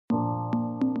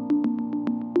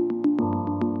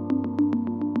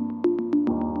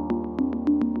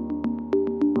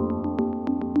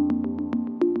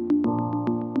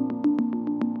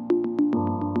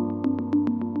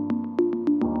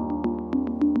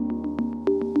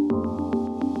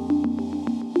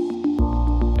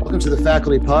to the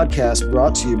Faculty Podcast,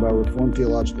 brought to you by Reformed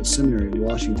Theological Seminary in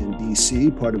Washington, D.C.,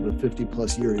 part of a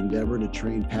 50-plus year endeavor to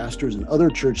train pastors and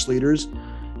other church leaders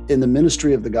in the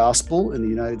ministry of the gospel in the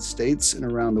United States and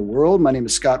around the world. My name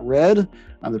is Scott Redd.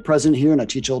 I'm the president here, and I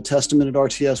teach Old Testament at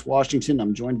RTS Washington.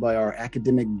 I'm joined by our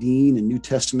academic dean and New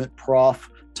Testament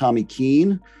prof, Tommy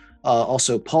Keene.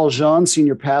 Also, Paul Jean,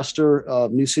 senior pastor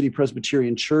of New City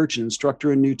Presbyterian Church and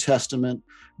instructor in New Testament.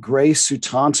 Grace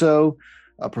Sutanto,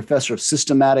 a professor of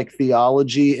systematic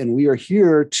theology. And we are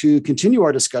here to continue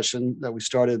our discussion that we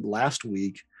started last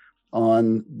week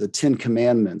on the Ten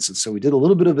Commandments. And so we did a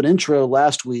little bit of an intro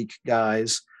last week,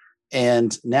 guys,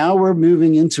 and now we're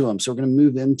moving into them. So we're going to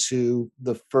move into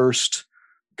the first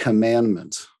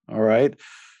commandment. All right.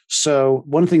 So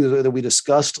one thing that we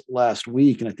discussed last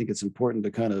week, and I think it's important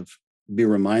to kind of be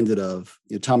reminded of,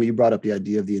 Tommy, you brought up the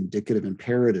idea of the indicative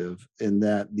imperative, in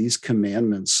that these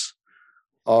commandments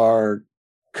are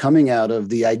coming out of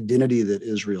the identity that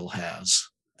Israel has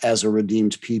as a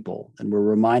redeemed people. And we're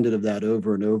reminded of that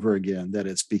over and over again, that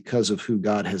it's because of who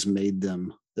God has made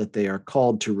them that they are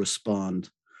called to respond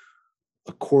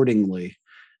accordingly.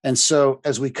 And so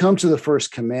as we come to the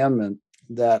first commandment,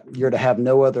 that you're to have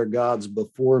no other gods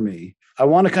before me, I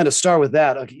want to kind of start with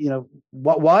that.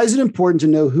 Why is it important to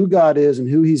know who God is and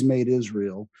who he's made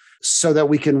Israel, so that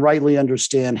we can rightly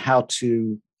understand how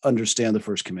to understand the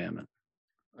first commandment?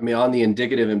 I mean, on the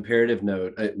indicative imperative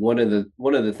note, one of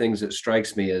the things that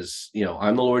strikes me is,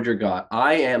 I'm the Lord your God.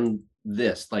 I am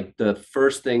this. Like, the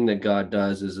first thing that God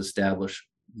does is establish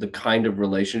the kind of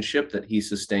relationship that he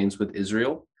sustains with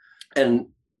Israel. And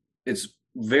it's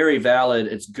very valid.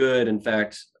 It's good. In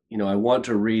fact, I want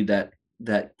to read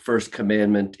that first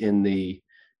commandment in the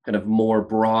kind of more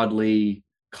broadly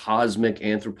cosmic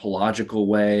anthropological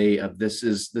way of this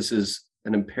is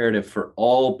an imperative for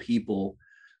all people.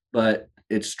 But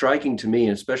it's striking to me,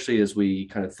 especially as we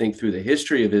kind of think through the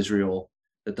history of Israel,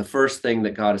 that the first thing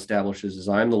that God establishes is,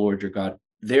 I am the Lord your God,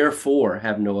 therefore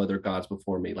have no other gods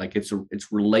before me. Like, it's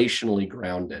relationally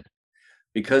grounded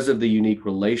because of the unique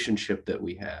relationship that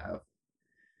we have.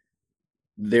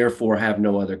 Therefore have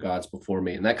no other gods before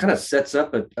me. And that kind of sets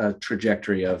up a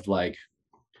trajectory of, like,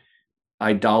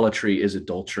 idolatry is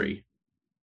adultery.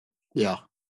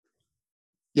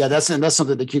 Yeah, that's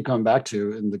something they keep coming back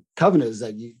to. And the covenant is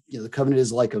that the covenant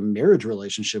is like a marriage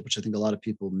relationship, which I think a lot of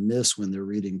people miss when they're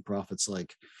reading prophets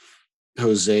like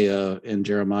Hosea and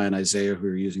Jeremiah and Isaiah, who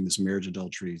are using this marriage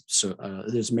adultery. So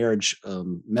there's marriage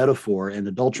metaphor and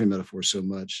adultery metaphor so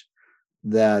much,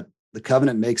 that the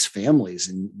covenant makes families,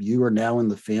 and you are now in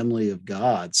the family of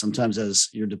God. Sometimes as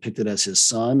you're depicted as his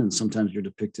son, and sometimes you're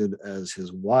depicted as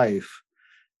his wife.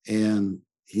 And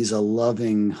he's a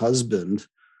loving husband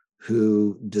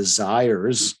who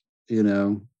desires,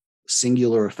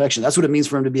 singular affection. That's what it means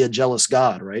for him to be a jealous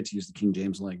God, right? To use the King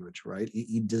James language, right?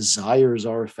 He desires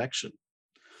our affection.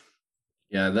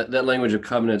 Yeah, that language of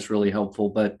covenant is really helpful.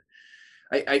 But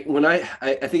I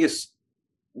think it's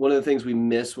one of the things we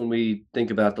miss when we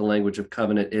think about the language of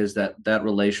covenant is that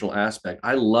relational aspect.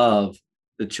 I love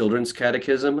the Children's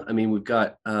Catechism. I mean, we've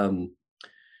got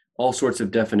all sorts of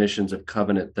definitions of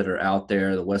covenant that are out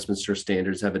there. The Westminster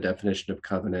Standards have a definition of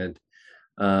covenant.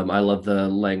 I love the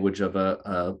language of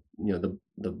a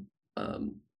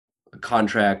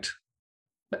contract.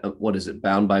 What is it?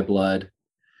 Bound by blood.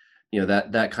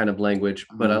 That kind of language.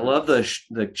 But I love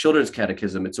the Children's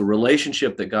Catechism. It's a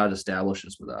relationship that God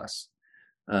establishes with us.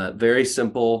 Very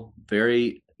simple,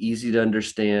 very easy to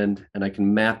understand, and I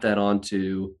can map that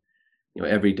onto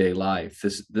everyday life.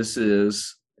 This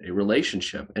is a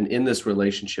relationship, and in this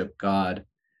relationship, God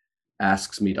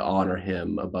asks me to honor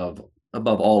him above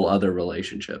all other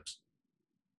relationships.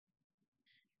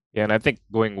 Yeah, and I think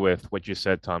going with what you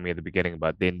said, Tommy, at the beginning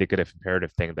about the indicative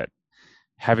imperative thing, that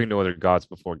having no other gods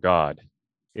before God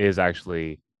is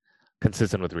actually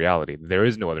consistent with reality. There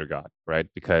is no other God, right?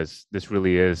 Because this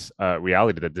really is a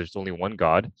reality, that there's only one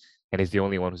God, and he's the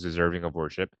only one who's deserving of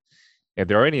worship. If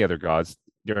there are any other gods,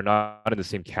 they're not in the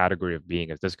same category of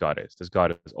being as this God is. This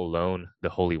God is alone, the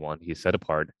Holy One. He's set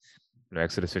apart.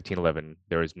 Exodus 15:11,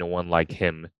 there is no one like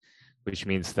him, which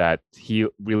means that he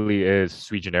really is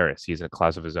sui generis. He's in a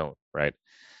class of his own, right?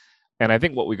 And I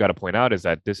think what we got to point out is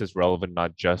that this is relevant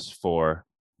not just for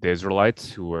the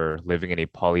Israelites who were living in a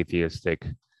polytheistic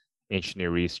ancient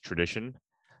Near East tradition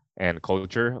and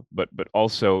culture, but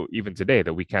also even today,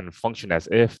 that we can function as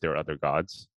if there are other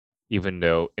gods, even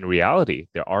though in reality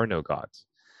there are no gods.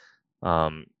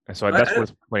 And so that's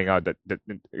worth pointing out, that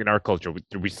in our culture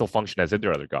we still function as if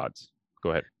there are other gods. Go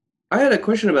ahead. I had a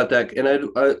question about that, and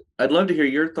I'd love to hear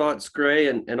your thoughts, Gray,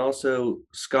 and also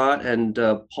Scott and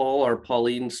Paul, our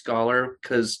Pauline scholar,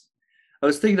 because I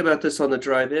was thinking about this on the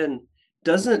drive in.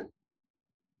 Doesn't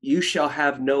 "you shall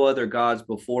have no other gods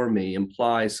before me"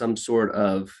 imply some sort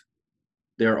of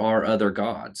there are other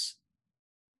gods?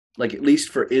 Like, at least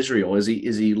for Israel, is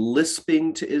he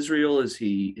lisping to Israel?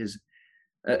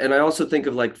 And I also think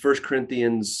of like First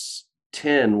Corinthians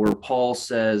 10, where Paul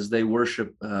says they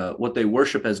worship what they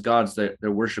worship as gods,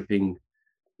 they're worshiping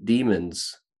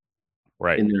demons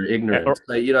Right. in their Or, ignorance.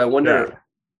 I yeah. wonder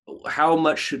how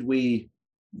much should we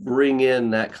bring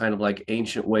in that kind of like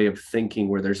ancient way of thinking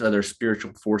where there's other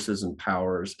spiritual forces and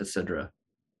powers, etc.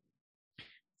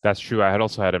 That's true. I had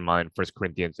also had in mind First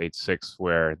Corinthians 8:6,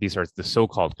 where these are the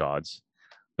so-called gods,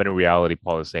 but in reality,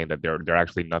 Paul is saying that they're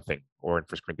actually nothing. Or in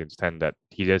First Corinthians 10, that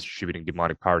he is distributing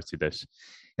demonic powers to this.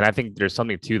 And I think there's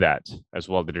something to that as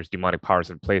well, that there's demonic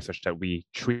powers in place such that we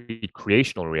treat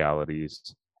creational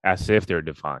realities as if they're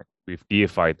divine. We've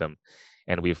deified them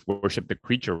and we've worshipped the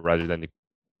creature rather than the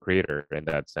creator in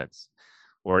that sense.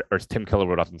 Or as Tim Keller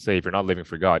would often say, if you're not living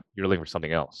for God, you're living for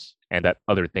something else. And that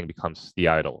other thing becomes the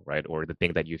idol, right? Or the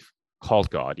thing that you've called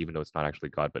God, even though it's not actually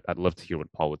God. But I'd love to hear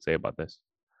what Paul would say about this.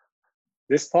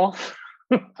 This Paul?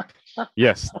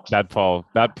 Yes, that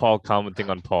Paul commenting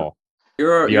on Paul,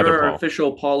 You're the other our Paul.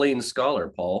 official Pauline scholar,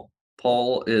 Paul.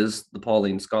 Paul is the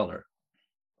Pauline scholar.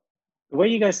 The way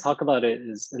you guys talk about it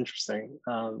is interesting.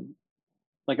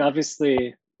 Like,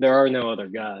 obviously, there are no other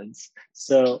gods.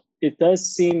 So it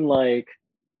does seem like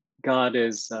God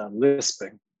is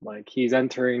lisping, like he's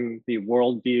entering the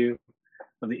worldview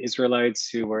of the Israelites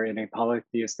who were in a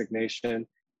polytheistic nation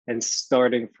and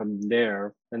starting from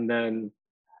there. And then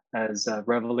as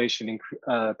Revelation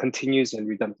continues in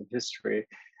redemptive history,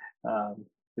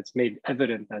 it's made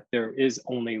evident that there is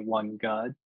only one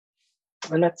God.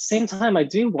 And at the same time, I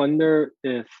do wonder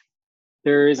if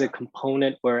there is a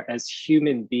component where, as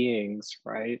human beings,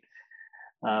 right,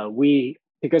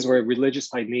 because we're religious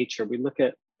by nature, we look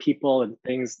at people and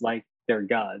things like they're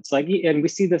gods. Like, and we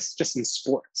see this just in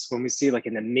sports. When we see like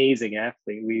an amazing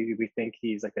athlete, we think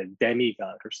he's like a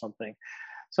demigod or something.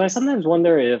 So I sometimes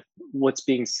wonder if what's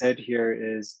being said here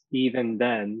is, even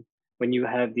then, when you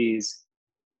have these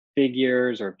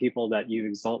figures or people that you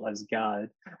exalt as God,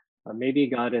 maybe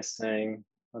God is saying,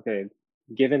 okay,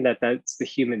 given that that's the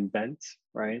human bent,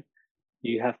 right?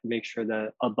 You have to make sure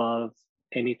that above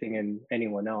anything and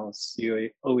anyone else, you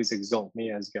always exalt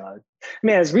me as God. I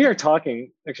mean, as we are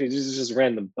talking, actually, this is just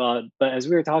random, but as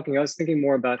we were talking, I was thinking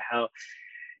more about how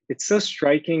it's so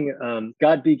striking.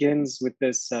 God begins with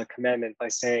this commandment by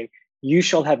saying, "You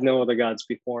shall have no other gods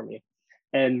before me."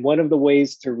 And one of the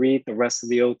ways to read the rest of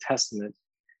the Old Testament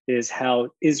is how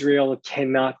Israel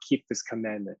cannot keep this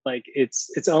commandment. Like,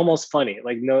 it's almost funny.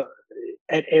 Like, no,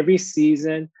 at every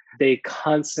season, they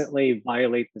constantly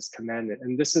violate this commandment.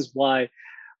 And this is why,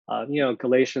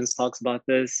 Galatians talks about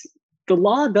this. The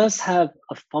law does have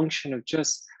a function of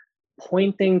just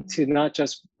pointing to not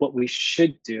just what we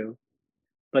should do,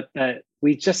 but that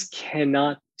we just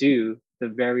cannot do the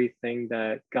very thing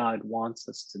that God wants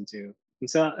us to do. And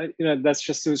so,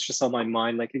 it was just on my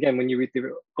mind. Like, again, when you read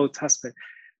the Old Testament,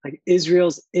 like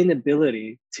Israel's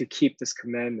inability to keep this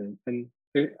commandment. And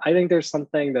I think there's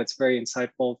something that's very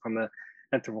insightful from an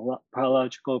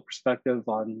anthropological perspective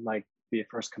on like the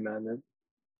first commandment.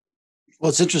 Well,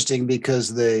 it's interesting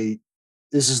because this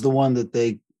is the one that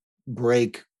they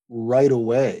break right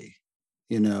away,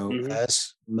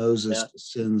 as Moses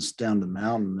descends down the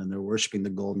mountain and they're worshiping the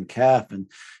golden calf. And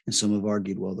some have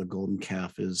argued, well, the golden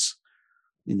calf is,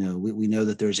 we know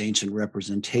that there's ancient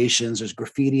representations. There's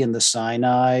graffiti in the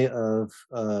Sinai of,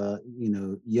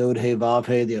 Yod He Vav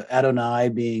He, the Adonai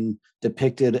being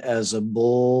depicted as a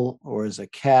bull or as a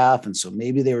calf. And so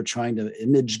maybe they were trying to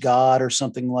image God or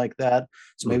something like that.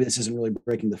 So maybe this isn't really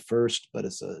breaking the first, but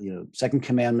it's a, second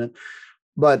commandment.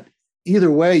 But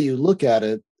either way you look at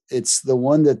it, it's the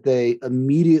one that they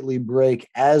immediately break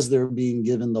as they're being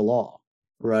given the law,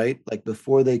 right? Like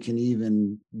before they can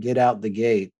even get out the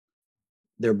gate,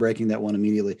 they're breaking that one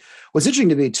immediately. What's interesting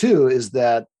to me too is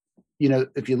that,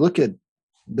 if you look at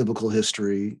biblical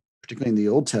history, particularly in the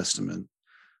Old Testament,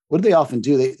 what do they often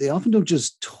do? They often don't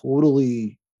just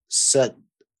totally set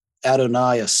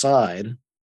Adonai aside,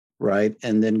 right,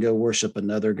 and then go worship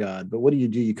another god. But what do?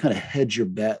 You kind of hedge your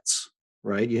bets,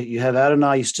 right? You have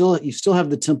Adonai. You still have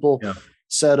the temple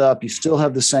set up. You still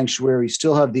have the sanctuary. You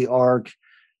still have the ark.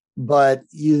 But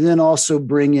you then also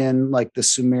bring in like the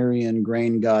Sumerian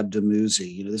grain god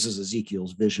Dumuzi. This is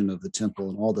Ezekiel's vision of the temple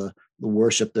and all the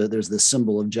worship. There's this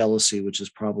symbol of jealousy, which is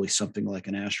probably something like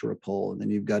an Asherah pole. And then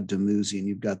you've got Dumuzi and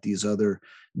you've got these other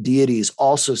deities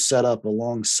also set up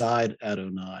alongside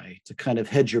Adonai to kind of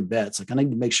hedge your bets. Like, I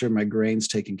need to make sure my grain's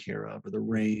taken care of, or the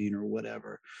rain or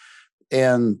whatever.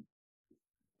 And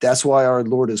that's why our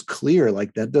Lord is clear.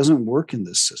 Like, that doesn't work in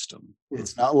this system.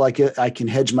 It's not like I can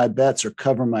hedge my bets or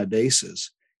cover my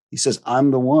bases. He says,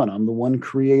 I'm the one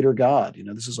creator God.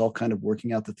 This is all kind of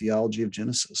working out the theology of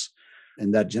Genesis.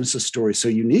 And that Genesis story is so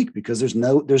unique because there's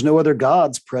no other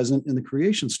gods present in the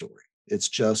creation story. It's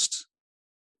just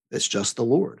the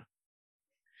Lord.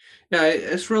 Yeah,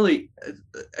 it's really,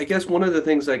 I guess one of the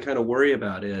things I kind of worry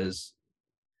about is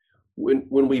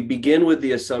when we begin with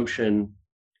the assumption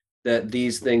that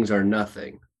these things are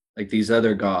nothing, like these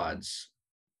other gods,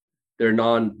 they're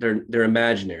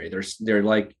imaginary, they're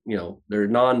like, they're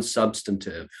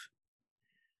non-substantive,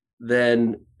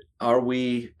 then are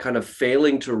we kind of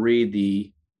failing to read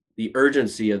the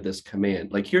urgency of this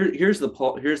command? Like here's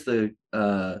the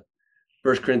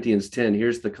 1 Corinthians 10,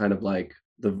 here's the kind of like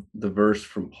the verse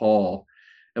from Paul.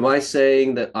 Am I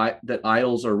saying that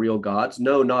idols are real gods?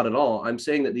 No, not at all. I'm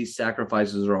saying that these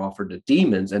sacrifices are offered to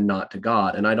demons and not to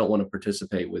God, and I don't want to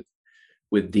participate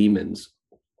with demons.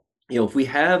 If we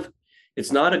have,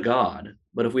 it's not a god,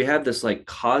 but if we have this like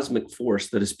cosmic force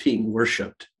that is being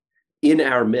worshipped in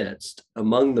our midst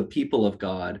among the people of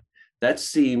God, that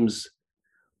seems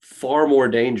far more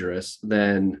dangerous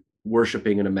than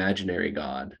worshiping an imaginary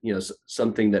God,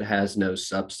 something that has no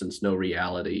substance, no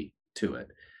reality to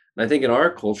it. And I think in our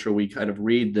culture, we kind of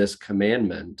read this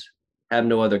commandment, have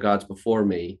no other gods before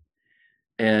me.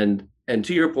 And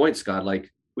to your point, Scott,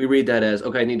 like we read that as,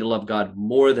 okay, I need to love God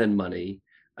more than money.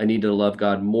 I need to love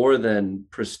God more than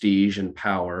prestige and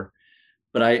power.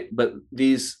 But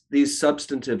these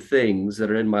substantive things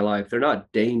that are in my life, they're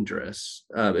not dangerous.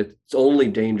 It's only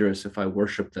dangerous if I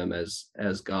worship them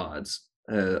as gods.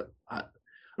 I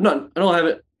don't have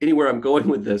it anywhere I'm going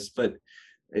with this, but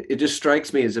it just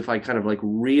strikes me as if I kind of like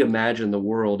reimagine the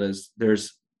world as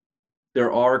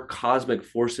there are cosmic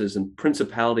forces and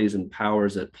principalities and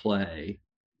powers at play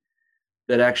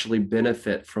that actually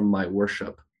benefit from my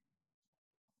worship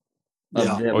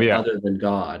of them other than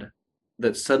God.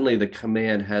 That suddenly the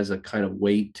command has a kind of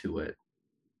weight to it.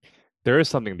 There is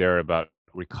something there about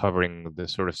recovering the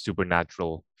sort of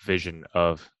supernatural vision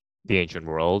of the ancient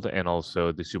world, and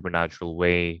also the supernatural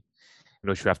way in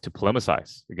which you have to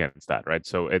polemicize against that, right?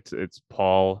 So it's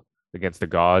Paul against the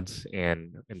gods,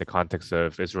 and in the context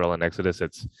of Israel and Exodus,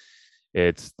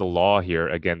 it's the law here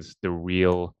against the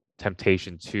real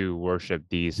temptation to worship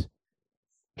these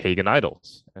pagan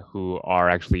idols who are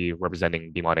actually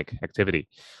representing demonic activity.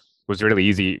 It was really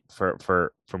easy for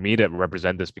me to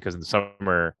represent this because in the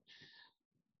summer,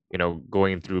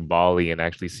 going through Bali and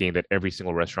actually seeing that every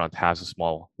single restaurant has a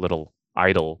small little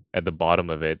idol at the bottom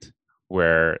of it,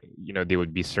 where they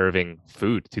would be serving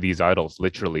food to these idols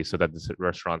literally so that the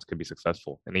restaurants could be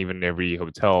successful. And even every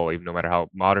hotel, even no matter how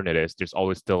modern it is, there's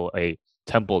always still a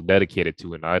temple dedicated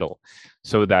to an idol,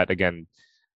 so that again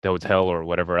the hotel or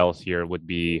whatever else here would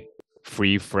be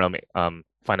free from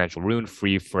financial ruin,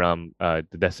 free from the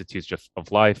destitutes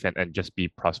of life, and just be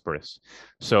prosperous.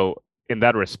 So in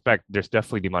that respect, there's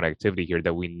definitely demonic activity here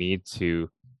that we need to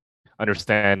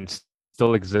understand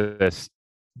still exists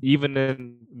even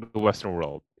in the Western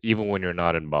world, even when you're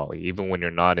not in Bali, even when you're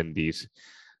not in these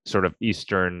sort of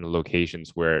Eastern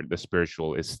locations where the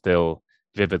spiritual is still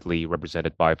vividly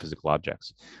represented by physical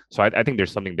objects. So I think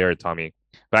there's something there, Tommy.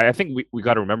 But I think we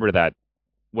got to remember that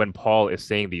when Paul is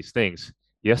saying these things,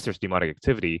 yes, there's demonic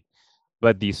activity,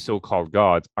 but these so-called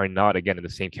gods are not, again, in the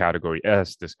same category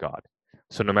as this God.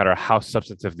 So no matter how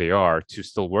substantive they are, to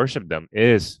still worship them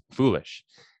is foolish.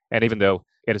 And even though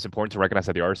it is important to recognize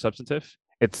that they are substantive,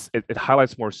 it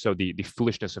highlights more so the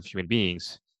foolishness of human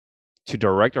beings to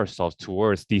direct ourselves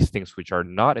towards these things which are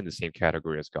not in the same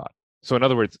category as God. So in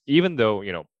other words, even though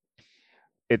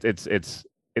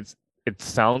it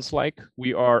sounds like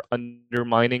we are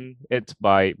undermining it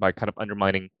by kind of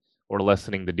undermining or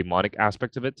lessening the demonic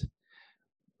aspect of it,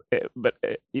 but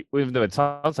even though it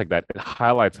sounds like that, it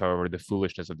highlights, however, the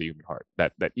foolishness of the human heart.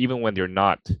 That even when they're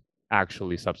not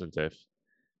actually substantive,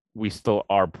 we still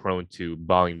are prone to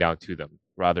bowing down to them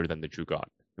rather than the true God,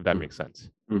 if that makes sense.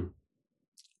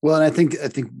 Well, and I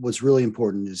think what's really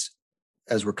important is,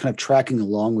 as we're kind of tracking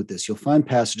along with this, you'll find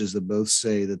passages that both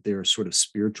say that there are sort of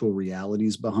spiritual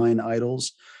realities behind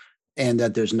idols and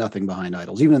that there's nothing behind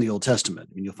idols. Even in the Old Testament,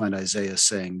 I mean, you'll find Isaiah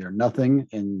saying they're nothing,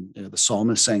 and the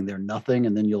psalmist saying they're nothing.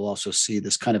 And then you'll also see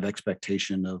this kind of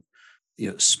expectation of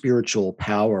spiritual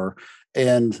power.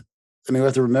 And I mean, we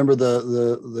have to remember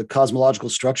the cosmological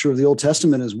structure of the Old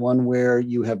Testament is one where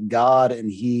you have God, and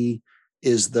he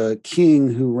is the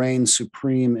king who reigns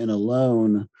supreme and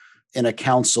alone in a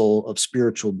council of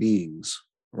spiritual beings,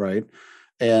 right?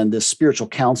 And this spiritual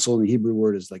council in the Hebrew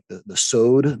word is like the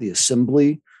sod, the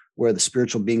assembly. where the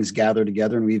spiritual beings gather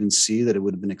together. And we even see that it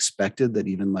would have been expected that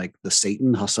even like the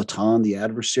Satan, Hasatan, the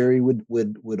adversary would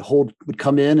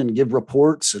come in and give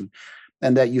reports,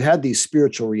 and that you had these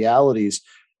spiritual realities.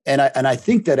 And I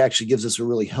think that actually gives us a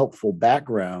really helpful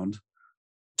background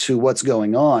to what's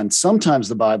going on. Sometimes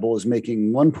the Bible is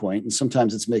making one point and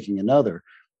sometimes it's making another.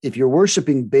 If you're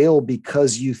worshiping Baal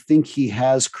because you think he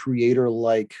has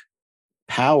creator-like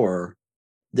power,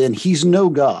 then he's no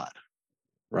God,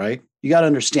 right? You got to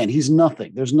understand, he's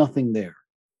nothing. There's nothing there,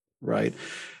 right?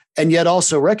 And yet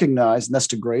also recognize, and that's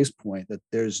to Gray's point, that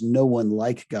there's no one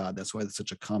like God. That's why it's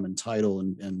such a common title,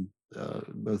 and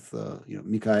both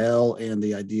Michael and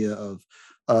the idea of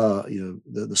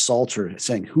the Psalter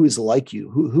saying, who is like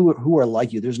you? Who are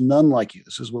like you? There's none like you.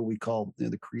 This is what we call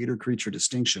the creator-creature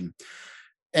distinction.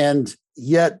 And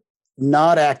yet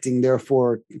not acting,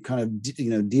 therefore, kind of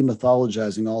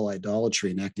demythologizing all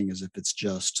idolatry and acting as if it's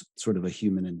just sort of a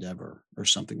human endeavor or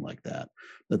something like that.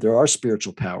 That there are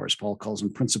spiritual powers. Paul calls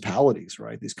them principalities,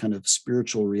 right? These kind of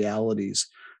spiritual realities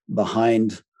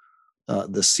behind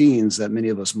the scenes that many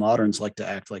of us moderns like to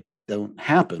act like don't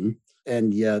happen,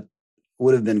 and yet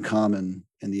would have been common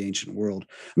in the ancient world.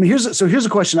 I mean, here's a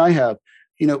question I have.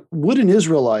 Would an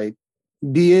Israelite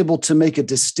be able to make a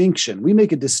distinction? We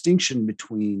make a distinction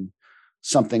between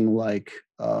something like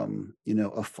a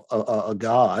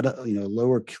god,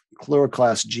 lower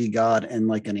class G god, and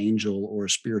like an angel or a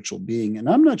spiritual being. And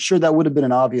I'm not sure that would have been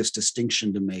an obvious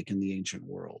distinction to make in the ancient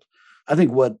world. I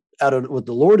think what the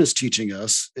Lord is teaching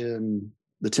us in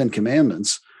the Ten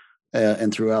Commandments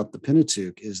and throughout the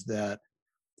Pentateuch is that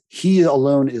he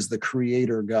alone is the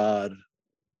creator God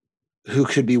who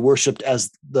could be worshiped as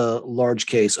the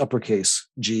uppercase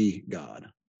G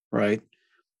God, right?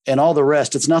 And all the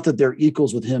rest, it's not that they're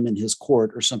equals with him in his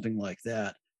court or something like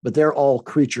that, but they're all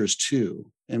creatures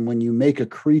too. And when you make a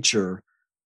creature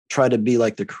try to be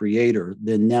like the creator,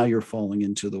 then now you're falling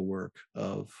into the work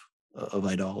of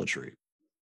idolatry.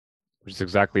 Which is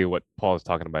exactly what Paul is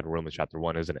talking about in Romans chapter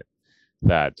 1, isn't it?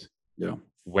 That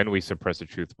when we suppress the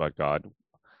truth about God,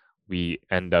 we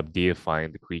end up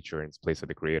deifying the creature in its place of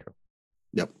the creator.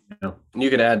 Yep. Yeah. You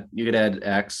could add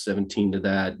Acts 17 to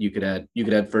that. You could add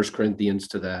 1 Corinthians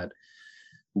to that.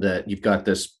 That you've got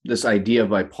this idea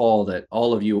by Paul that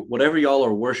all of you, whatever y'all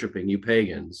are worshiping, you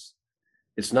pagans,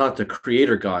 it's not the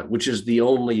creator God, which is the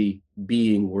only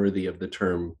being worthy of the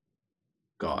term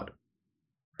God.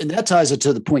 And that ties it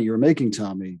to the point you were making,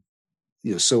 Tommy,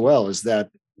 so well, is that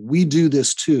we do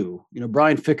this too.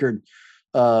 Brian Fickard,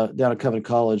 down at Covenant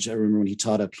College, I remember when he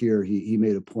taught up here, he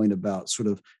made a point about sort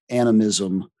of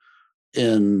animism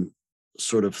in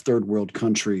sort of third world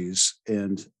countries,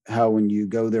 and how when you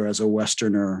go there as a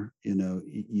Westerner,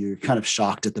 you're kind of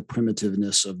shocked at the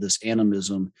primitiveness of this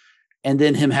animism, and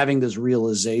then him having this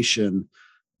realization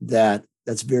that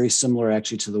that's very similar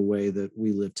actually to the way that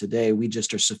we live today. We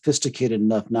just are sophisticated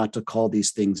enough not to call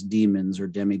these things demons or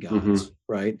demigods,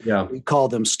 right? Yeah. We call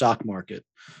them stock market.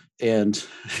 And,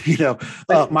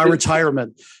 my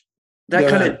retirement.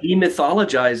 That kind of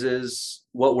demythologizes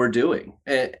what we're doing.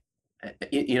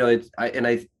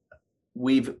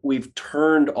 We've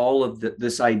turned all of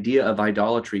this idea of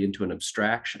idolatry into an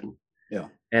abstraction. Yeah.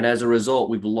 And as a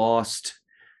result, we've lost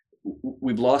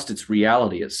its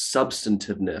reality, its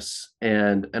substantiveness.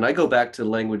 And I go back to the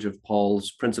language of Paul's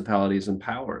principalities and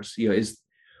powers.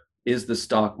 Is the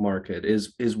stock market,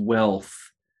 is wealth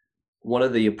one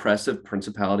of the oppressive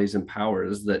principalities and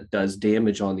powers that does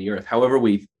damage on the earth? However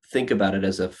we think about it,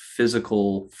 as a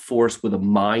physical force with a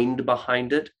mind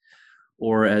behind it,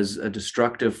 or as a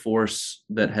destructive force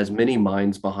that has many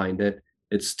minds behind it,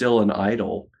 it's still an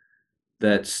idol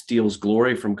that steals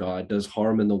glory from God, does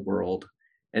harm in the world.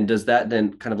 And does that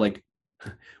then kind of like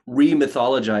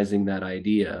re-mythologizing that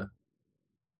idea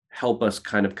help us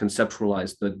kind of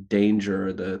conceptualize the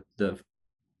danger,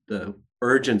 the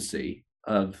urgency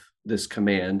of this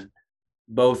command,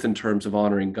 both in terms of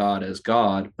honoring God as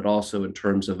God, but also in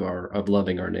terms of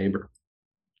loving our neighbor?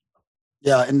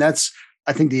 Yeah, and that's,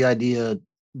 I think, the idea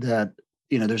that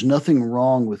there's nothing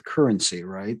wrong with currency,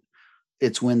 right?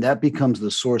 It's when that becomes the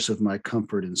source of my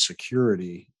comfort and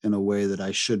security in a way that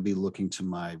I should be looking to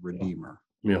my Redeemer.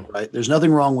 Yeah. Right. There's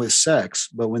nothing wrong with sex,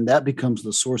 but when that becomes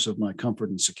the source of my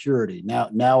comfort and security,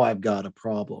 now I've got a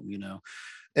problem.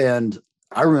 And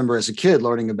I remember as a kid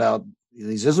learning about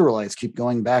these Israelites keep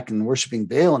going back and worshiping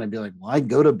Baal, and I'd be like, why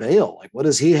go to Baal? Like, what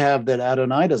does he have that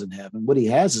Adonai doesn't have? And what he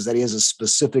has is that he has a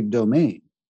specific domain,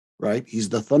 right? He's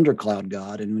the thundercloud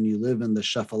God. And when you live in the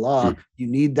Shephelah, you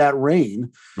need that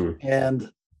rain. And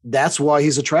that's why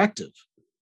he's attractive,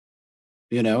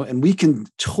 and we can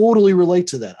totally relate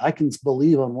to that. I can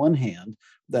believe on one hand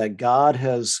that God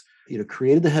has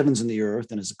created the heavens and the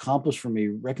earth and has accomplished for me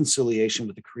reconciliation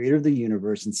with the creator of the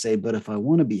universe, and say, but if I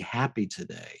want to be happy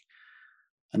today,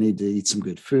 I need to eat some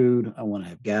good food. I want to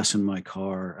have gas in my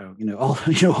car,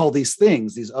 all these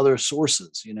things, these other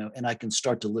sources, and I can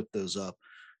start to lift those up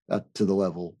to the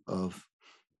level of,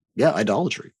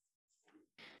 idolatry.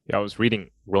 Yeah, I was reading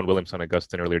Rowan Williams on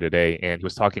Augustine earlier today, and he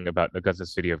was talking about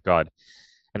Augustine's City of God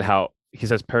and how he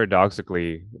says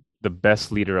paradoxically, the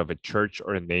best leader of a church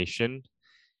or a nation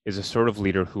is a sort of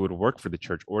leader who would work for the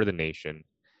church or the nation,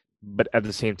 but at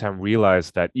the same time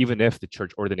realize that even if the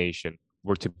church or the nation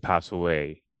were to pass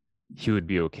away, he would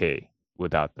be okay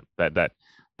without them. That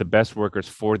the best workers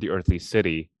for the earthly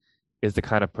city is the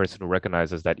kind of person who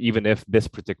recognizes that even if this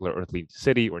particular earthly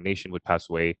city or nation would pass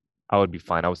away, I would be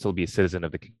fine. I would still be a citizen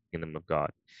of the kingdom of God.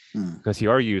 Because he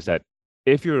argues that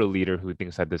if you're a leader who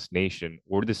thinks that this nation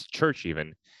or this church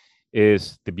even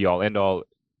is the be all end all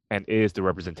and is the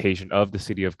representation of the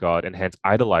city of God and hence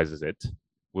idolizes it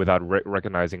without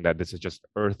recognizing that this is just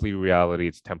earthly reality,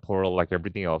 it's temporal like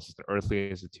everything else, it's an earthly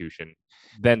institution,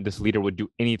 then this leader would do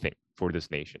anything for this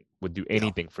nation, would do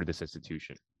anything for this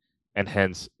institution. And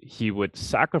hence he would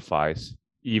sacrifice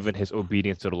even his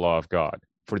obedience to the law of God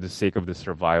for the sake of the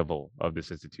survival of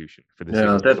this institution, for the sake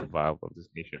of the survival of this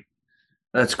nation.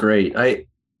 That's great.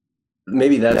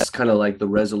 Maybe that's kind of like the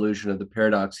resolution of the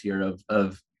paradox here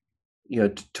of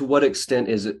to what extent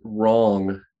is it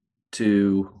wrong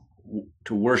to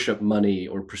worship money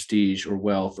or prestige or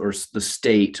wealth or the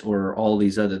state or all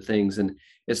these other things. And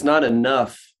it's not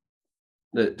enough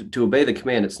to obey the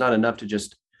command. It's not enough to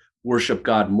just worship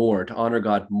God more, to honor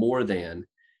God more than.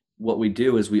 What we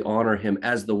do is we honor him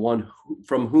as the one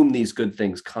from whom these good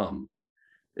things come.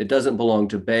 It doesn't belong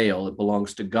to Baal, it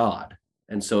belongs to God.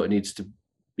 And so it needs to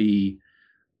be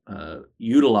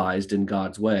utilized in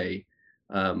God's way.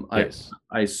 Yes.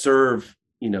 I serve,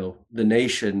 the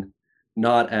nation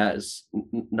not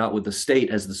with the state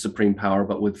as the supreme power,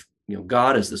 but with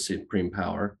God as the supreme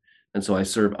power. And so I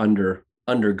serve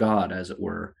under God, as it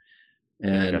were.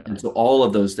 And so all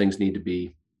of those things need to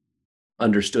be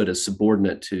understood as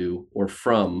subordinate to or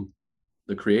from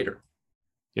the Creator.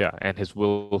 Yeah, and his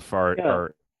will for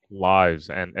our lives.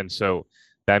 And so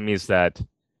that means that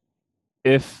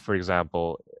if, for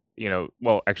example,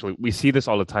 actually, we see this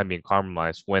all the time being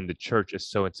compromised when the church is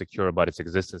so insecure about its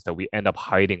existence that we end up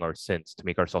hiding our sins to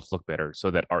make ourselves look better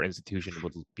so that our institution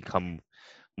would become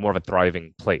more of a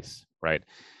thriving place, right?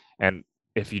 And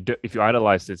if you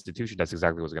idolize the institution, that's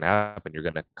exactly what's going to happen. You're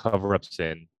going to cover up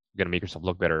sin. You're going to make yourself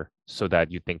look better so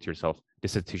that you think to yourself,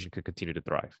 this institution could continue to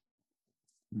thrive.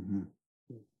 Mm-hmm.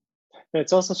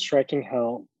 It's also striking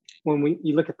how when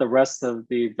you look at the rest of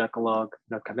the Decalogue,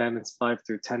 commandments 5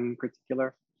 through 10 in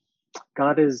particular,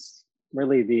 God is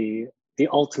really the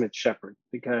ultimate shepherd,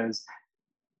 because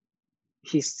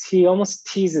he almost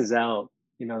teases out,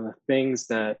 the things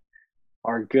that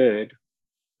are good,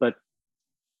 but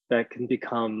that can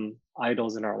become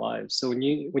idols in our lives. So when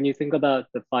you think about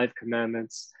the 5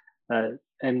 commandments and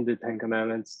the 10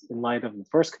 commandments in light of the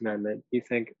first commandment, you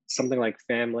think something like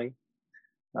family,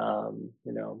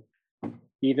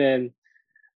 even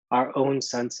our own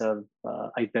sense of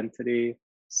identity,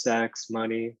 sex,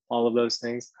 money, all of those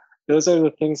things. Those are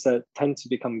the things that tend to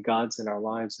become gods in our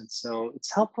lives. And so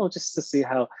it's helpful just to see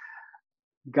how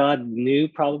God knew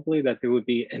probably that there would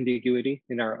be ambiguity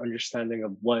in our understanding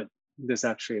of what this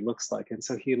actually looks like. And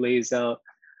so he lays out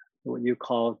what you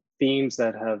call themes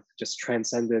that have just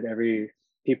transcended every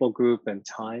people group and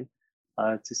time,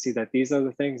 to see that these are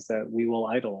the things that we will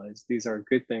idolize. These are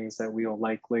good things that we will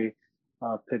likely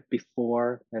put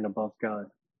before and above God.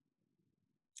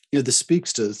 This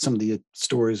speaks to some of the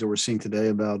stories that we're seeing today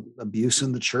about abuse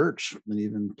in the church, and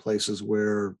even places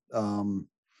where,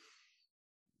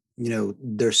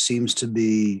 there seems to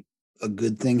be a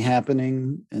good thing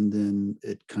happening, and then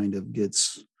it kind of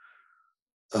gets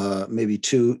maybe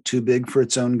too big for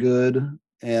its own good.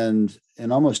 And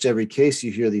in almost every case,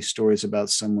 you hear these stories about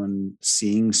someone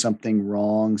seeing something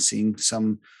wrong, seeing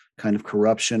some kind of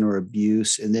corruption or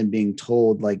abuse, and then being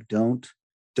told, like, don't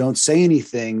say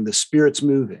anything, the Spirit's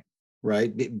moving,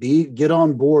 right? Get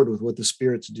on board with what the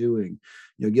Spirit's doing.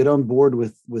 Get on board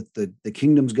with the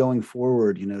kingdom's going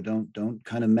forward. Don't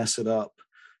kind of mess it up.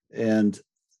 And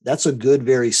that's a good,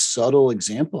 very subtle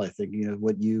example, I think,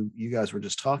 what you guys were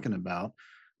just talking about,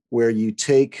 where you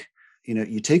take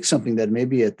something that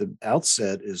maybe at the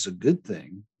outset is a good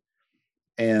thing,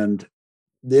 and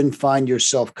then find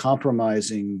yourself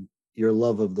compromising your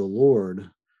love of the Lord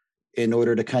in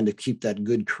order to kind of keep that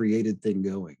good created thing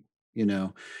going,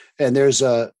 and there's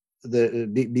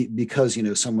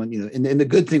because someone, and the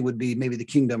good thing would be maybe the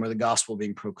kingdom or the gospel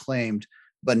being proclaimed,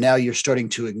 but now you're starting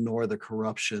to ignore the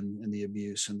corruption and the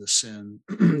abuse and the sin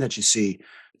that you see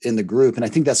in the group. And I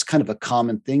think that's kind of a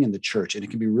common thing in the church. And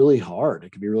it can be really hard.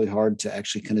 It can be really hard to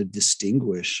actually kind of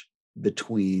distinguish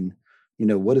between,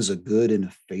 what is a good and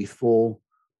a faithful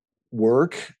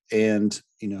work, and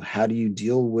how do you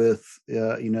deal with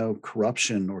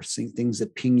corruption or things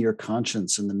that ping your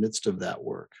conscience in the midst of that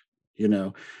work.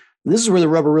 And this is where the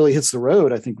rubber really hits the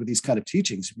road, I think, with these kind of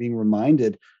teachings, being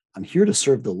reminded, I'm here to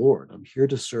serve the Lord. I'm here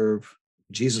to serve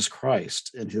Jesus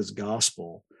Christ and his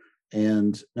gospel.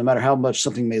 And no matter how much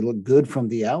something may look good from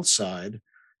the outside,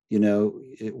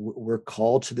 we're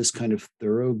called to this kind of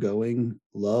thoroughgoing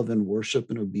love and worship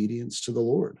and obedience to the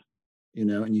Lord.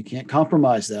 And you can't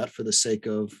compromise that for the sake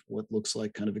of what looks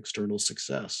like kind of external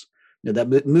success.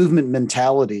 That movement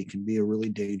mentality can be a really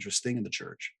dangerous thing in the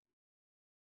church.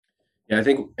 Yeah, I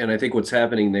think what's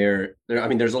happening there, I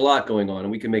mean, there's a lot going on,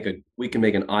 and we can make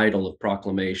an idol of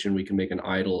proclamation. We can make an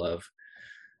idol of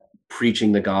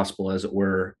preaching the gospel, as it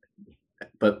were.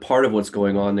 But part of what's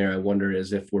going on there, I wonder,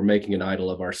 is if we're making an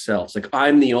idol of ourselves. Like,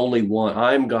 I'm the only one,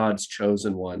 I'm God's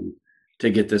chosen one to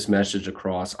get this message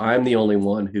across. I'm the only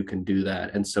one who can do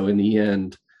that. And so in the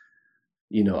end,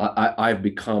 I've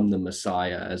become the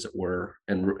Messiah, as it were,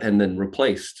 and then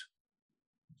replaced.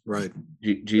 Right.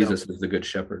 Jesus is the good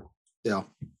shepherd. Yeah.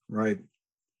 Right.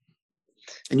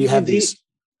 And you have these.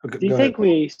 Do you think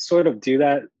we sort of do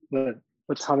that with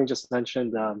what Tommy just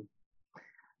mentioned,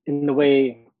 in the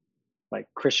way like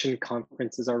Christian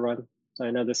conferences are run? So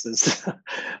I know this is,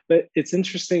 but it's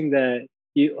interesting that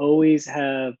you always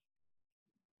have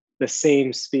the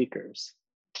same speakers,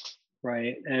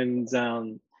 right? And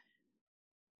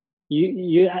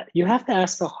you have to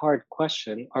ask the hard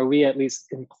question: are we at least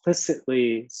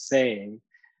implicitly saying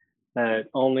that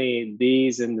only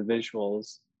these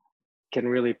individuals can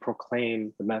really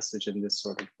proclaim the message in this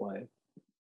sort of way?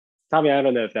 Tommy, I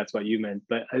don't know if that's what you meant,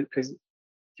 but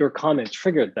your comment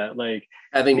triggered that. Like,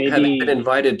 having been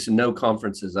invited to no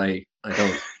conferences, I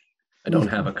don't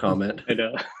have a comment. I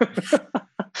know.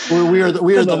 we are the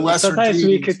lesser. Sometimes deities.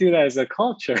 we could do that as a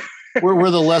culture. We're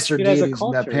the lesser deities in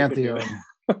culture, that pantheon.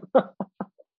 All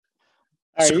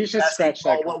right, you should scratch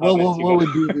that. What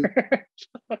would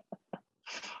be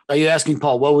are you asking,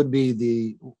 Paul, what would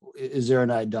be is there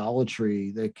an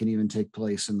idolatry that can even take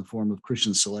place in the form of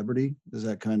Christian celebrity? Is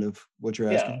that kind of what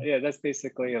you're asking? Yeah, that's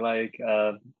basically like,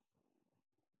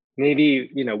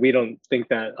 maybe, we don't think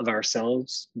that of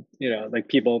ourselves, like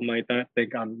people might not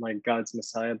think I'm like God's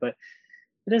Messiah, but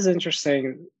it is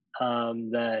interesting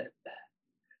that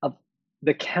of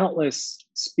the countless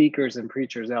speakers and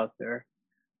preachers out there,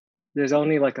 there's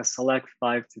only like a select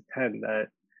 5 to 10 that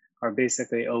are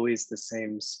basically always the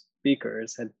same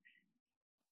speakers. And,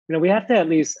 we have to at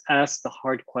least ask the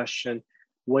hard question: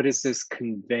 what is this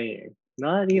conveying?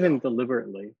 Not even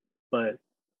deliberately, but,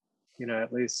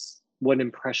 at least what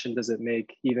impression does it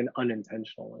make, even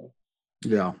unintentionally?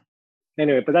 Yeah.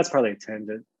 Anyway, but that's probably a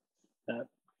tangent.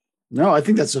 No, I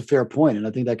think that's a fair point. And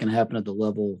I think that can happen at the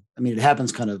level. I mean, it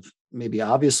happens kind of maybe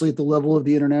obviously at the level of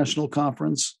the international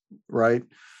conference, right?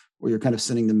 Where you're kind of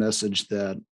sending the message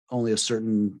that only a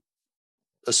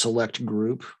select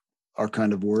group are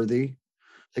kind of worthy.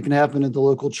 It can happen at the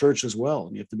local church as well.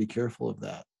 And you have to be careful of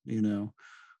that,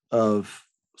 of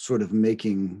sort of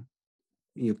making,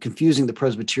 confusing the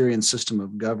Presbyterian system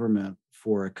of government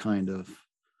for a kind of,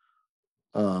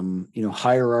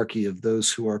 hierarchy of those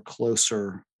who are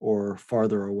closer or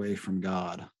farther away from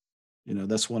God.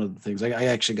 That's one of the things. I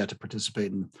actually got to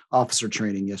participate in officer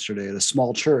training yesterday at a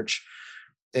small church.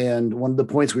 And one of the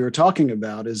points we were talking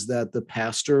about is that the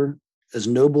pastor, as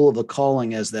noble of a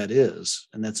calling as that is,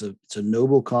 and it's a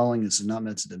noble calling, it's not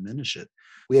meant to diminish it.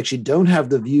 We actually don't have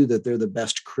the view that they're the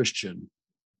best Christian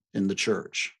in the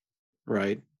church,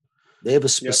 right? They have a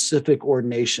specific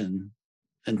ordination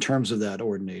in terms of that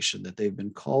ordination that they've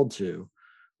been called to,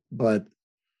 but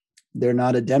they're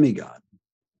not a demigod.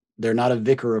 They're not a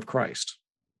vicar of Christ,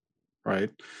 right?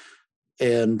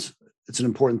 And it's an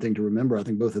important thing to remember, I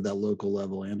think, both at that local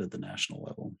level and at the national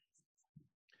level.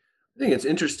 I think it's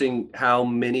interesting how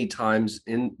many times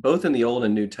in both in the Old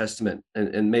and New Testament,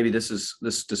 and maybe this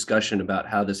discussion about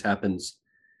how this happens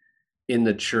in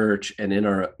the church and in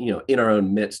our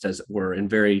own midst, as it were, in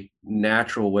very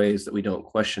natural ways that we don't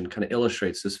question, kind of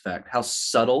illustrates this fact, how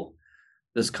subtle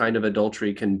this kind of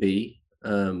adultery can be.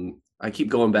 I keep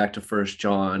going back to 1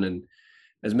 John, and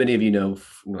as many of you know,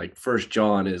 like 1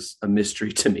 John is a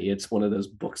mystery to me. It's one of those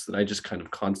books that I just kind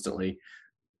of constantly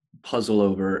puzzle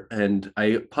over, and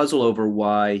I puzzle over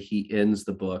why he ends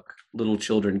the book, "Little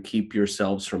children, keep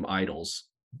yourselves from idols,"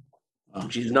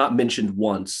 which is not mentioned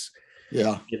once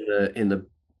in the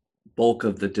bulk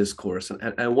of the discourse.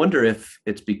 And I wonder if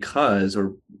it's because,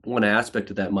 or one aspect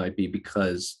of that might be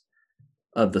because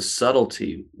of the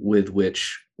subtlety with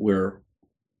which we're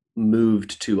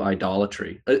moved to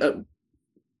idolatry.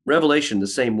 Revelation, the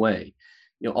same way.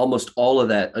 Almost all of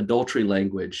that adultery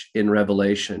language in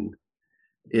Revelation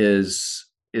is,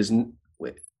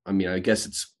 I mean, I guess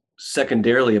it's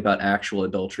secondarily about actual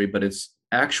adultery, but it's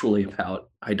actually about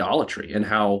idolatry and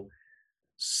how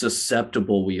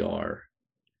susceptible we are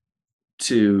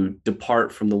to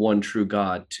depart from the one true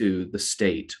God to the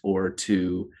state or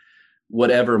to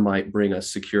whatever might bring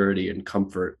us security and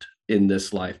comfort in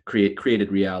this life,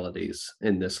 created realities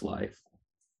in this life.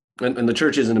 And the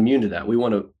church isn't immune to that. We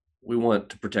want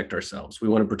to protect ourselves. We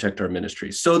want to protect our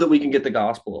ministries so that we can get the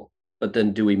gospel. But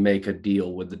then do we make a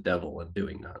deal with the devil in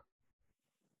doing that?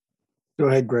 Go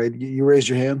ahead, Greg. You raised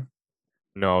your hand.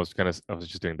 No, I was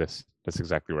just doing this. That's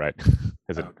exactly right.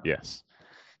 Okay. Yes.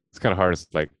 It's kind of hard. It's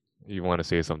like you want to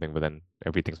say something, but then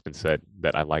everything's been said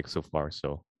that I like so far.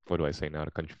 So what do I say now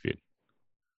to contribute?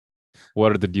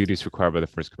 What are the duties required by the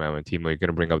first commandment? Timo, you're going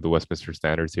to bring up the Westminster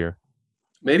Standards here?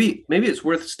 Maybe it's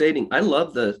worth stating. I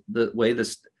love the way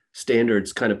the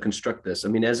standards kind of construct this. I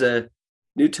mean, as a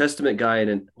New Testament guy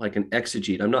and like an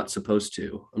exegete, I'm not supposed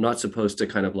to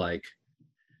kind of like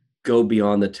go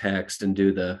beyond the text and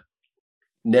do the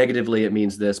negatively it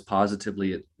means this,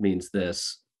 positively it means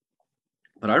this.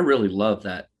 But I really love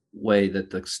that way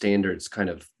that the standards kind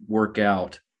of work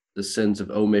out the sins of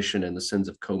omission and the sins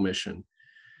of commission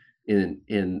in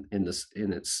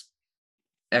its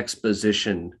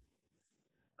exposition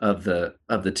of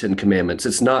the Ten Commandments.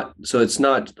 It's not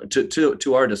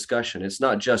to our discussion. It's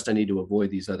not just I need to avoid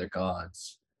these other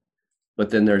gods, but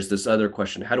then there's this other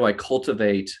question: how do I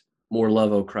cultivate more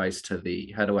love, O Christ, to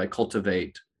thee? How do I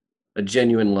cultivate a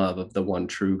genuine love of the one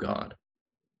true God?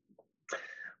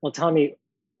 Well, Tommy,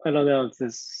 I don't know if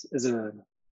this is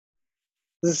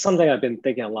something I've been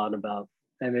thinking a lot about,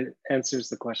 and it answers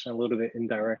the question a little bit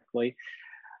indirectly.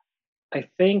 I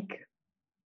think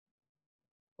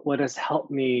what has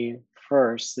helped me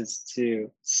first is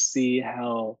to see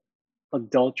how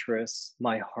adulterous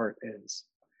my heart is.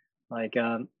 Like,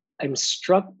 I'm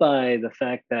struck by the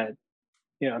fact that,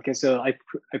 okay, so I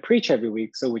preach every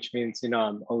week, so which means,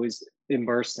 I'm always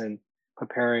immersed in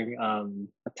preparing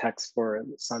a text for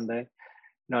Sunday.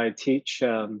 I teach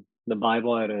the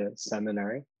Bible at a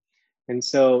seminary. And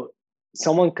so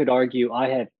someone could argue I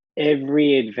have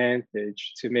every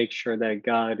advantage to make sure that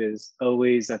God is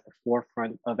always at the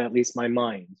forefront of at least my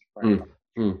mind, right?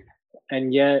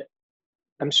 And yet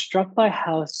I'm struck by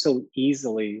how so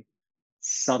easily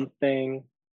something,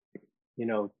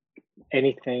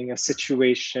 anything, a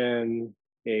situation,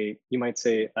 you might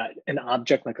say an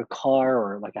object like a car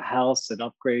or like a house, an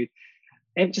upgrade,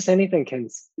 and just anything can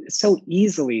so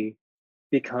easily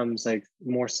becomes like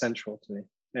more central to me.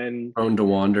 And prone to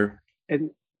wander.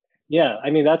 And yeah, I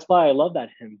mean, that's why I love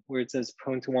that hymn where it says,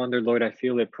 prone to wander, Lord, I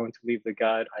feel it, prone to leave the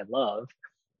God I love.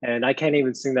 And I can't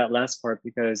even sing that last part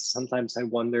because sometimes I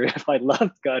wonder if I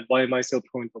loved God, why am I so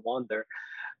prone to wander?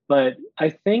 But I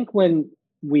think when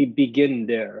we begin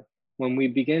there, when we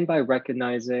begin by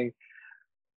recognizing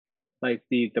like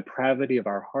the depravity of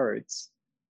our hearts,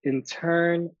 in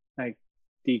turn, like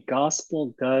the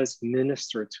gospel does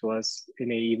minister to us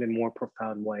in an even more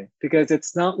profound way, because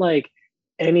it's not like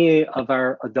any of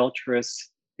our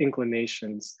adulterous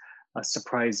inclinations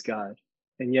surprise God,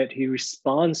 and yet he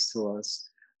responds to us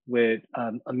with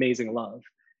amazing love.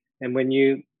 And when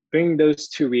you bring those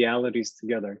two realities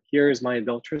together, here is my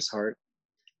adulterous heart,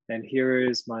 and here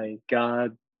is my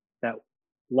God that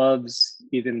loves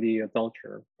even the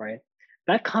adulterer, right?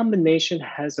 That combination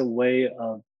has a way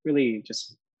of really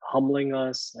just humbling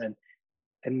us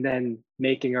and then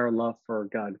making our love for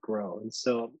God grow. And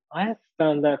so I have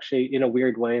found actually in a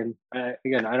weird way, and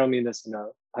again, I don't mean this in a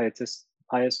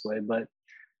pious way, but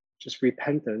just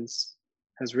repentance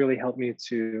has really helped me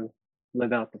to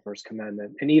live out the first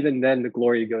commandment. And even then the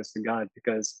glory goes to God,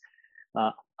 because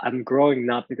I'm growing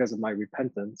not because of my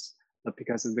repentance, but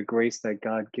because of the grace that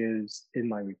God gives in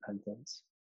my repentance.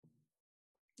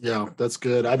 Yeah, that's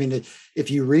good. I mean,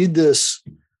 if you read this,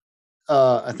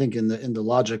 I think in the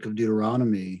logic of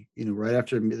Deuteronomy, right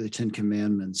after the Ten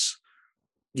Commandments,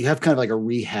 you have kind of like a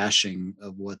rehashing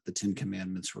of what the Ten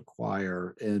Commandments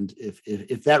require. And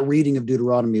if that reading of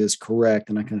Deuteronomy is correct,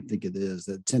 and I kind of think it is,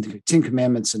 that Ten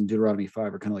Commandments and Deuteronomy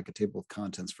 5 are kind of like a table of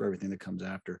contents for everything that comes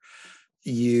after.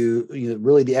 You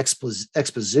really the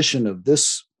exposition of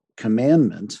this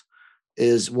commandment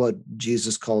is what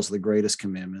Jesus calls the greatest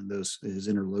commandment, those his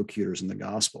interlocutors in the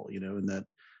gospel, and that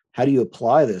how do you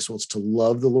apply this? Well, it's to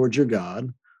love the Lord your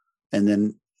God, and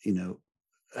then,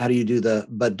 how do you do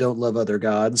but don't love other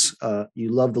gods? You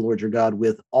love the Lord your God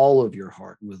with all of your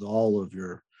heart, with all of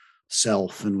your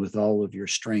self, and with all of your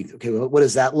strength. Okay, well, what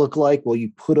does that look like? Well, you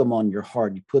put them on your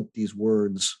heart. You put these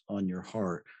words on your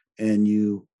heart, and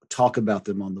you talk about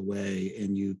them on the way,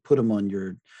 and you put them on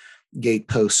your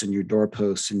gateposts and your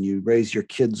doorposts, and you raise your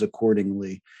kids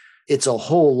accordingly. It's a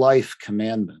whole life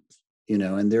commandment,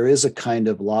 and there is a kind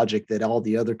of logic that all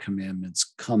the other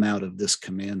commandments come out of this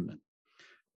commandment,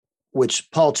 which,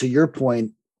 Paul, to your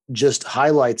point, just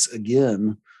highlights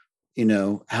again,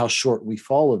 how short we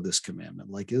fall of this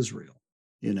commandment, like Israel,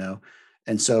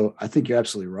 And so I think you're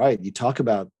absolutely right. You talk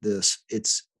about this.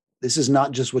 This is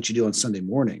not just what you do on Sunday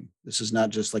morning. This is not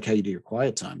just like how you do your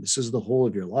quiet time. This is the whole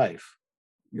of your life.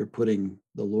 You're putting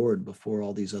the Lord before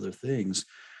all these other things.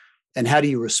 And how do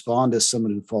you respond as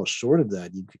someone who falls short of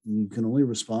that? You can only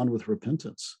respond with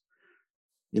repentance.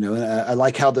 And I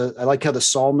like how the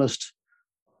psalmist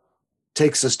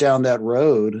takes us down that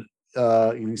road.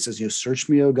 He says, search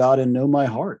me, O God, and know my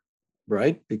heart,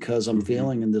 right? Because I'm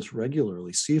failing in this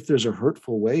regularly. See if there's a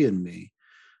hurtful way in me.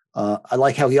 I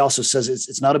like how he also says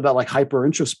it's not about like hyper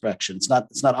introspection. It's not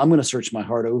I'm going to search my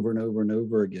heart over and over and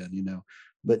over again,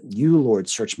 but you, Lord,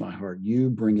 search my heart. You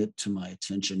bring it to my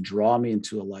attention, draw me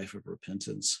into a life of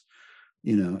repentance,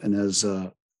 and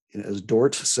as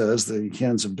Dort says, the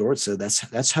canons of Dort said,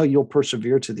 that's how you'll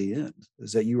persevere to the end,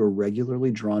 is that you are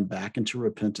regularly drawn back into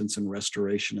repentance and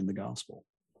restoration in the gospel.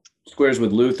 Squares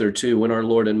with Luther too. When our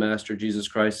Lord and Master Jesus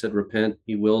Christ said repent,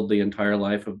 he willed the entire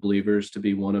life of believers to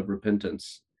be one of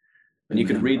repentance. And you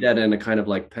could read that in a kind of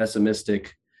like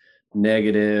pessimistic,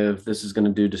 negative, this is going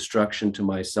to do destruction to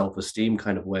my self-esteem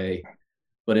kind of way.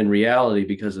 But in reality,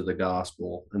 because of the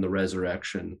gospel and the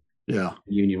resurrection,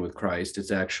 union with Christ,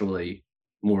 it's actually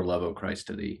more love of Christ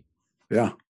to thee.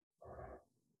 Yeah.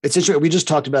 It's interesting. We just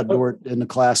talked about Dort in the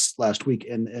class last week.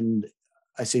 And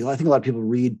I think a lot of people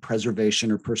read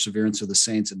preservation or perseverance of the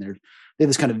saints, and they have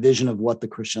this kind of vision of what the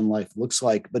Christian life looks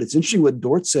like. But it's interesting what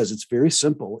Dort says. It's very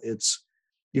simple. It's,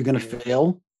 you're going to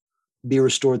fail, be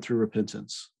restored through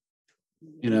repentance.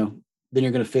 Then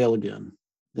you're going to fail again,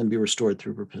 then be restored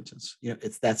through repentance.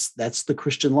 That's the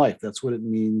Christian life. That's what it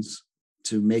means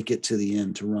to make it to the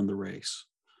end, to run the race.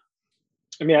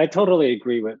 I mean, I totally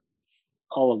agree with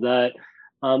all of that.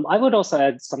 I would also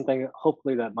add something,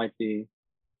 hopefully, that might be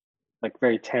like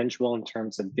very tangible in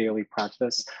terms of daily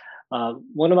practice.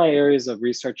 One of my areas of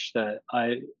research that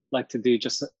I like to do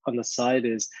just on the side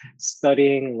is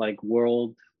studying like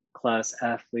world-class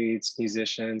athletes,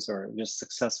 musicians, or just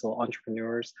successful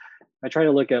entrepreneurs. I try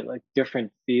to look at like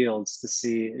different fields to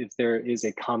see if there is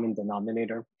a common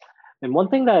denominator. And one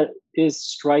thing that is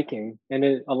striking, and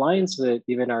it aligns with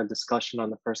even our discussion on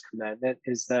the first commandment,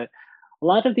 is that a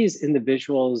lot of these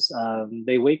individuals,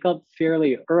 they wake up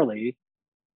fairly early,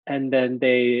 and then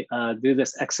they do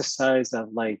this exercise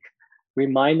of like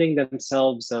reminding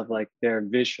themselves of like their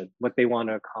vision, what they want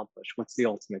to accomplish, what's the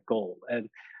ultimate goal. And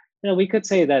we could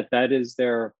say that that is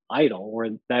their idol, or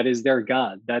that is their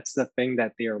God. That's the thing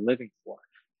that they are living for.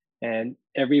 And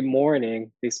every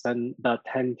morning they spend about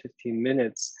 10, 15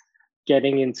 minutes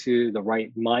getting into the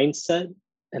right mindset,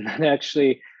 and then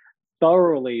actually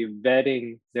thoroughly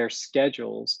vetting their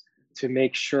schedules to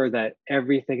make sure that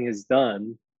everything is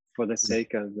done for the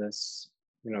sake of this,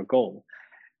 goal.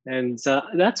 And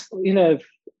that's,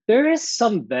 there is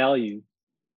some value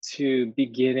to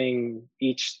beginning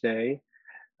each day.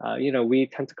 We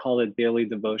tend to call it daily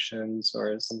devotions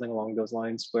or something along those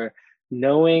lines, where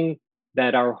knowing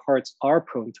that our hearts are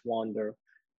prone to wander,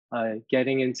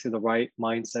 getting into the right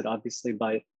mindset, obviously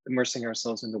by immersing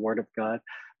ourselves in the Word of God.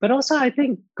 But also, I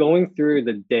think going through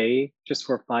the day just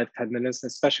for 5-10 minutes,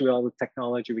 especially with all the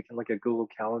technology, we can look at Google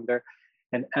Calendar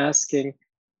and asking,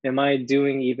 am I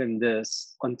doing even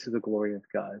this unto the glory of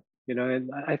God? And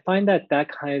I find that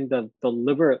kind of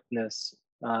deliberateness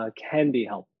can be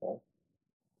helpful.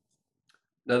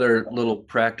 Another little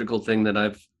practical thing that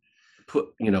I've put,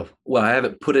 I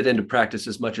haven't put it into practice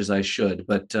as much as I should,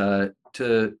 but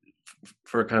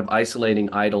for kind of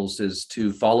isolating idols is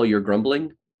to follow your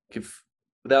grumbling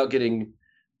without getting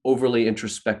overly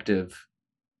introspective.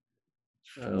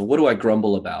 What do I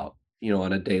grumble about,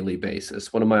 on a daily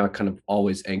basis? What am I kind of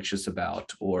always anxious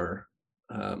about or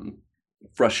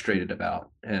frustrated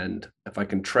about? And if I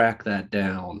can track that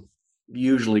down,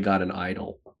 usually got an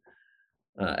idol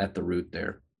at the root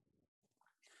there.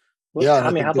 Well, yeah,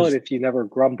 Tommy, how about if you never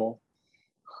grumble?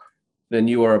 Then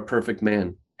you are a perfect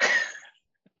man.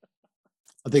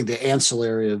 I think the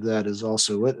ancillary of that is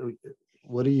also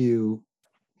what are you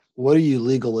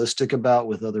legalistic about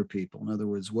with other people? In other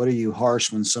words, what are you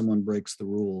harsh when someone breaks the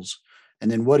rules?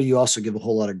 And then what do you also give a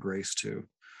whole lot of grace to?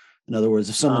 In other words,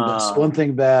 if someone does one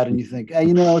thing bad and you think, hey,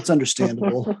 it's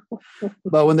understandable,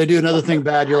 but when they do another thing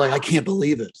bad, you're like, I can't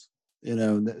believe it.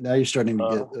 Now you're starting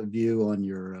to get a view on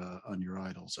your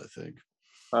idols, I think.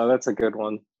 Oh, that's a good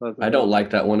one. I don't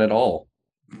like that one at all.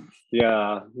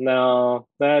 Yeah, no,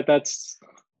 that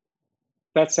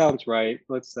sounds right.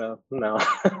 Let's no.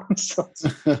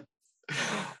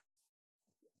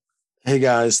 Hey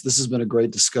guys, this has been a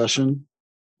great discussion.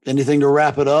 Anything to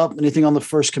wrap it up? Anything on the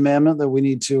first commandment that we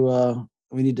need to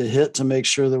hit to make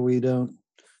sure that we don't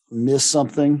miss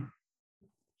something?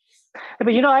 But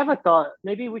I have a thought.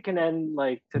 Maybe we can end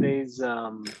like today's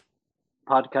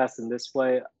podcast in this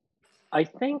way. I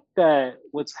think that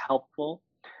what's helpful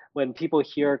when people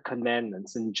hear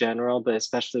commandments in general, but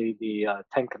especially the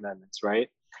 10 commandments, right,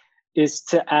 is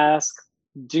to ask,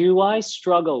 do I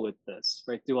struggle with this,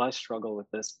 right? Do I struggle with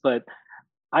this? But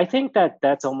I think that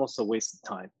that's almost a waste of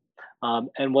time.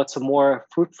 And what's a more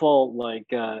fruitful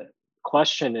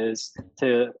question is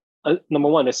to, number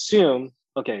one, assume,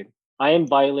 okay, I am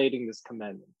violating this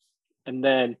commandment. And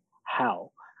then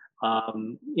how?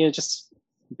 Just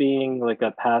being like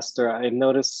a pastor, I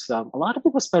notice a lot of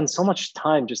people spend so much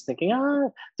time just thinking,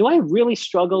 do I really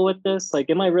struggle with this? Like,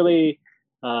 am I really,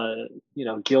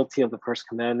 guilty of the first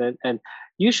commandment? And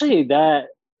usually the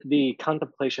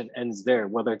contemplation ends there,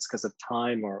 whether it's because of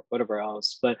time or whatever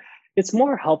else. But it's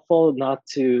more helpful not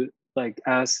to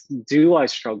ask, do I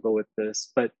struggle with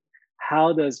this? But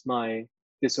how does my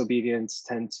disobedience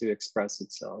tend to express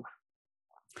itself?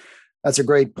 That's a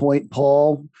great point,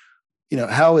 Paul.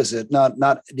 How is it not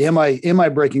am I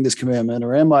breaking this commandment,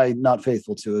 or am I not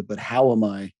faithful to it, but how am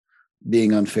I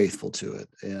being unfaithful to it?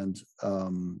 And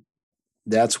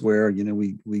that's where,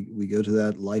 we go to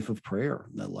that life of prayer,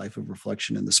 that life of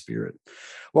reflection in the Spirit.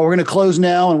 Well, we're going to close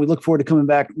now, and we look forward to coming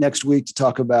back next week to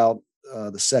talk about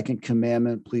the second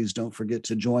commandment. Please don't forget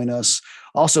to join us.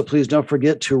 Also, please don't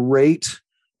forget to rate,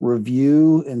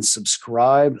 review, and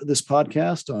subscribe this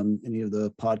podcast on any of the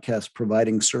podcast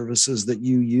providing services that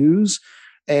you use.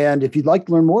 And if you'd like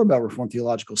to learn more about Reformed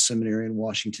Theological Seminary in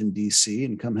Washington, D.C.,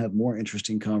 and come have more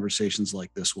interesting conversations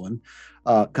like this one,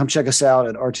 come check us out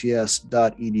at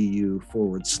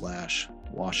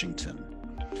rts.edu/Washington.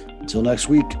 Until next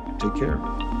week, take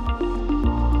care.